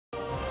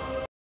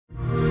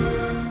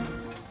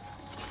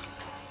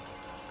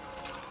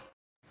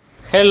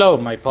Hello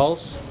my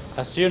pals,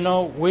 as you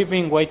know we've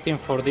been waiting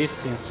for this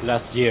since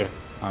last year,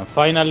 and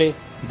finally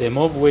the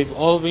move we've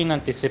all been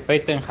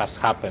anticipating has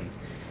happened.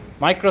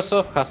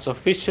 Microsoft has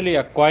officially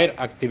acquired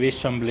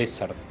Activision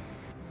Blizzard.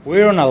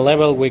 We're on a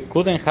level we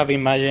couldn't have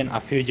imagined a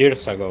few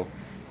years ago.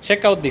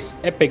 Check out this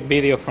epic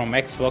video from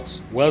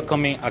Xbox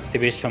welcoming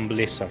Activision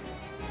Blizzard.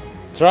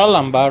 Trall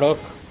and Varok,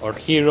 our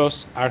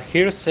heroes, are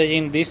here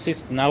saying this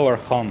is now our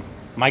home.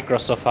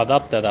 Microsoft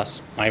adopted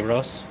us, my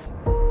bros.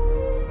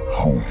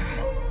 Home.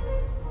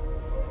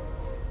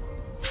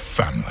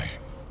 Family.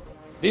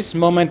 This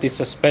moment is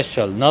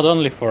special not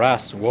only for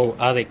us WoW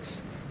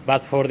addicts,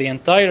 but for the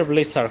entire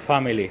Blizzard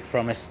family,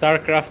 from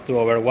StarCraft to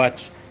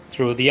Overwatch,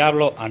 through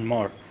Diablo and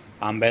more,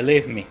 and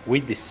believe me, we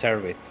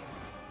deserve it.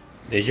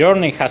 The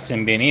journey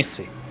hasn't been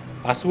easy.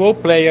 As WoW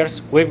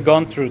players, we've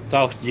gone through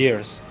tough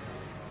years.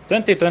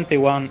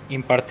 2021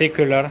 in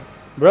particular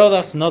brought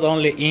us not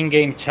only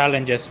in-game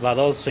challenges but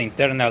also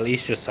internal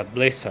issues at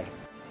Blizzard.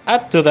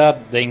 Add to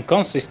that the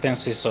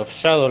inconsistencies of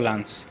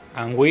Shadowlands,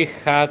 and we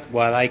had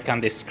what I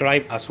can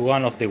describe as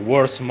one of the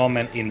worst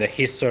moments in the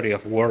history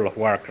of World of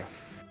Warcraft.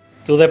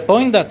 To the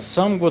point that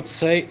some would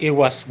say it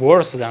was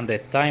worse than the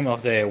time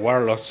of the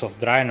Warlords of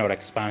Draenor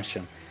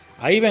expansion.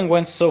 I even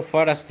went so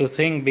far as to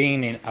think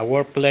being a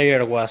WoW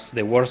player was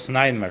the worst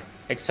nightmare,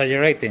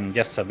 exaggerating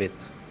just a bit.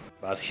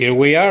 But here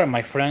we are,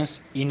 my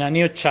friends, in a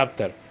new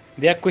chapter.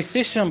 The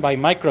acquisition by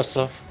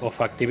Microsoft of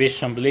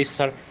Activision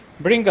Blizzard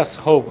brings us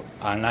hope,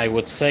 and I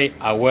would say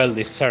a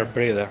well-deserved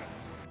breather.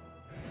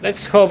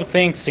 Let's hope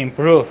things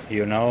improve,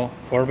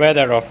 for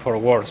better or for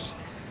worse.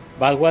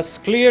 But what's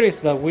clear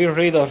is that we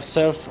rid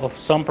ourselves of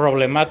some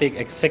problematic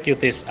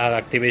executives at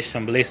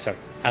Activision Blizzard,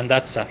 and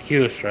that's a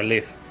huge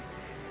relief.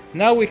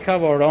 Now we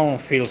have our own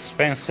Phil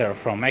Spencer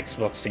from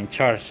Xbox in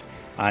charge,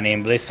 and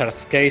in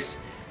Blizzard's case,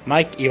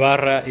 Mike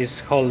Ibarra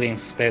is holding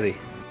steady.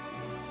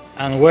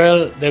 And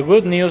well, the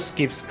good news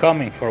keeps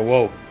coming for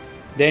WoW.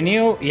 The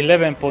new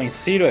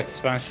 11.0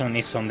 expansion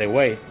is on the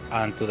way,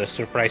 and to the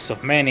surprise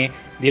of many,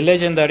 the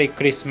legendary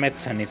Chris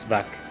Metzen is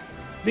back.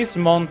 This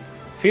month,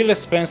 Phil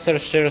Spencer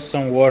shares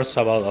some words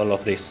about all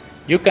of this.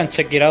 You can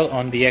check it out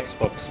on the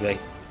Xbox page.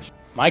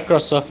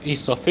 Microsoft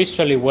is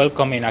officially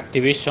welcoming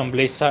Activision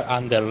Blizzard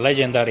and their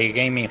legendary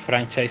gaming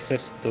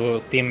franchises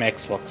to Team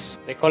Xbox.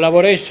 The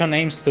collaboration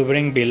aims to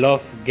bring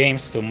beloved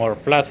games to more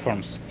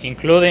platforms,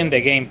 including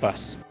the Game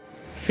Pass.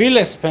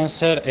 Phil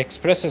Spencer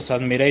expresses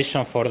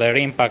admiration for their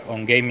impact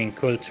on gaming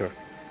culture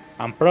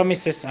and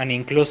promises an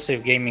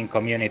inclusive gaming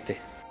community.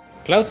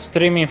 Cloud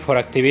streaming for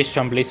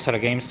Activision Blizzard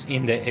games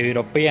in the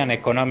European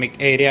Economic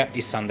Area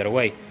is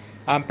underway,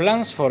 and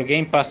plans for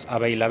Game Pass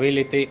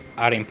availability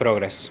are in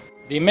progress.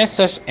 The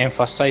message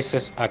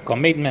emphasizes a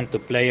commitment to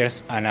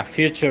players and a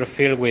future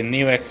filled with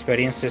new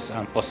experiences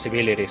and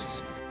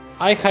possibilities.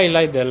 I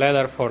highlight the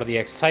letter for the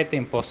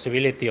exciting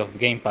possibility of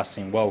Game Pass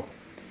in WoW.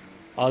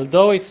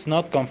 Although it's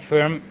not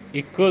confirmed,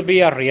 it could be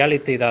a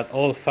reality that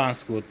all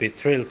fans would be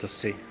thrilled to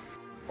see.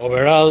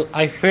 Overall,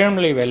 I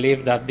firmly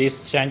believe that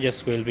these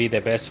changes will be the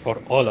best for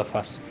all of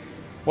us.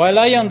 While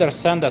I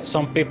understand that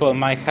some people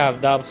might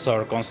have doubts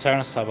or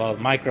concerns about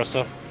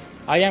Microsoft,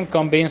 I am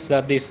convinced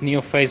that this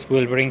new phase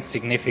will bring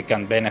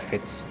significant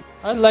benefits.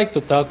 I'd like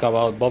to talk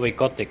about Bobby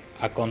Kotick,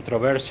 a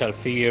controversial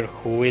figure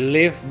who will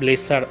leave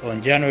Blizzard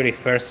on January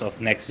 1st of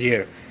next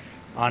year.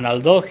 And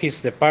although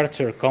his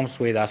departure comes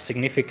with a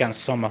significant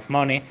sum of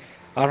money,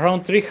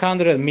 around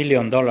 $300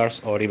 million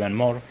or even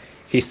more,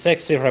 his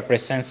exit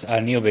represents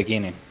a new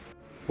beginning.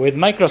 With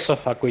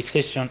Microsoft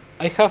acquisition,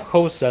 I have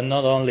hopes that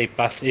not only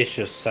past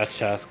issues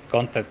such as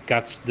content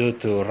cuts due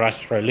to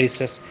rushed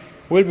releases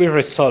will be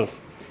resolved,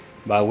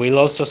 but we'll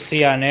also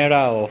see an era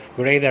of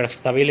greater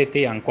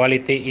stability and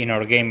quality in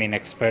our gaming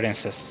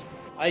experiences.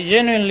 I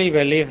genuinely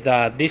believe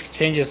that these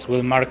changes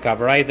will mark a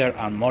brighter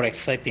and more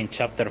exciting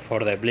chapter for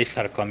the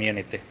Blizzard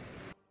community.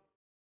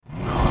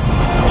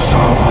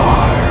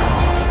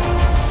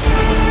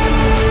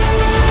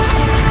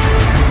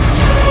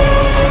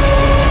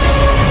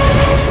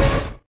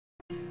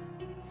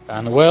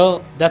 And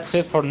well, that's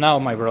it for now,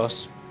 my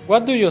bros.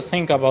 What do you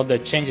think about the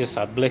changes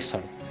at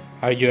Blizzard?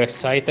 Are you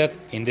excited,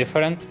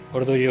 indifferent,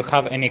 or do you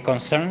have any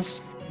concerns?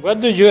 What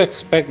do you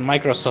expect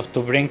Microsoft to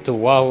bring to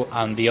WoW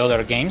and the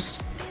other games?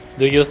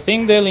 Do you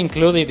think they'll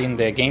include it in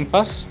the Game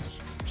Pass?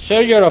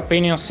 Share your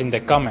opinions in the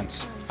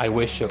comments. I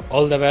wish you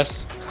all the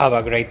best, have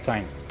a great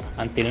time.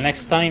 Until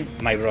next time,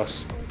 my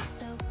bros.